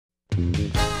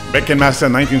Beck and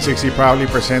Masten 1960 proudly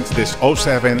presents this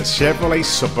 '07 Chevrolet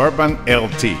Suburban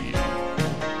LT.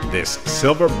 This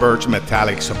silver birch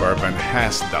metallic Suburban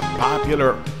has the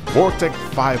popular VORTEC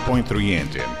 5.3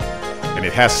 engine, and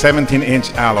it has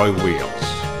 17-inch alloy wheels.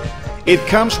 It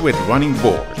comes with running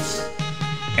boards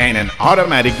and an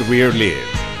automatic rear lid.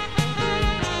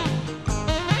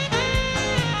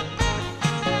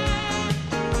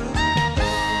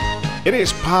 It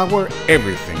is power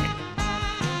everything.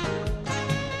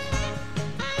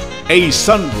 A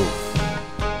sunroof.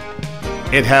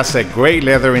 It has a gray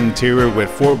leather interior with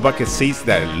 4 bucket seats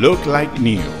that look like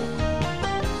new.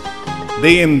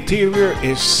 The interior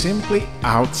is simply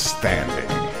outstanding.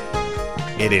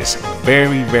 It is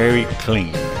very, very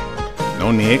clean.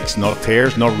 No nicks, no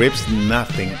tears, no rips,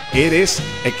 nothing. It is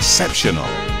exceptional.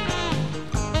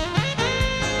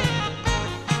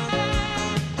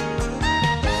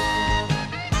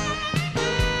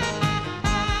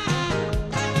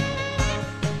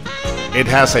 It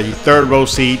has a 3rd row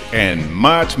seat and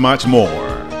much, much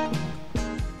more.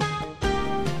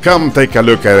 Come take a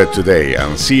look at it today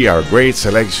and see our great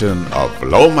selection of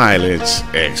low mileage,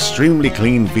 extremely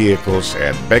clean vehicles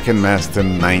at Beck and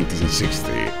Masten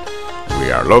 1960.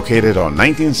 We are located on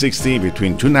 1960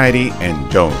 between 290 and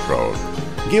Jones Road.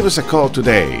 Give us a call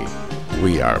today.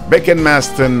 We are Beck and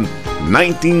Masten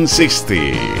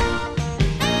 1960.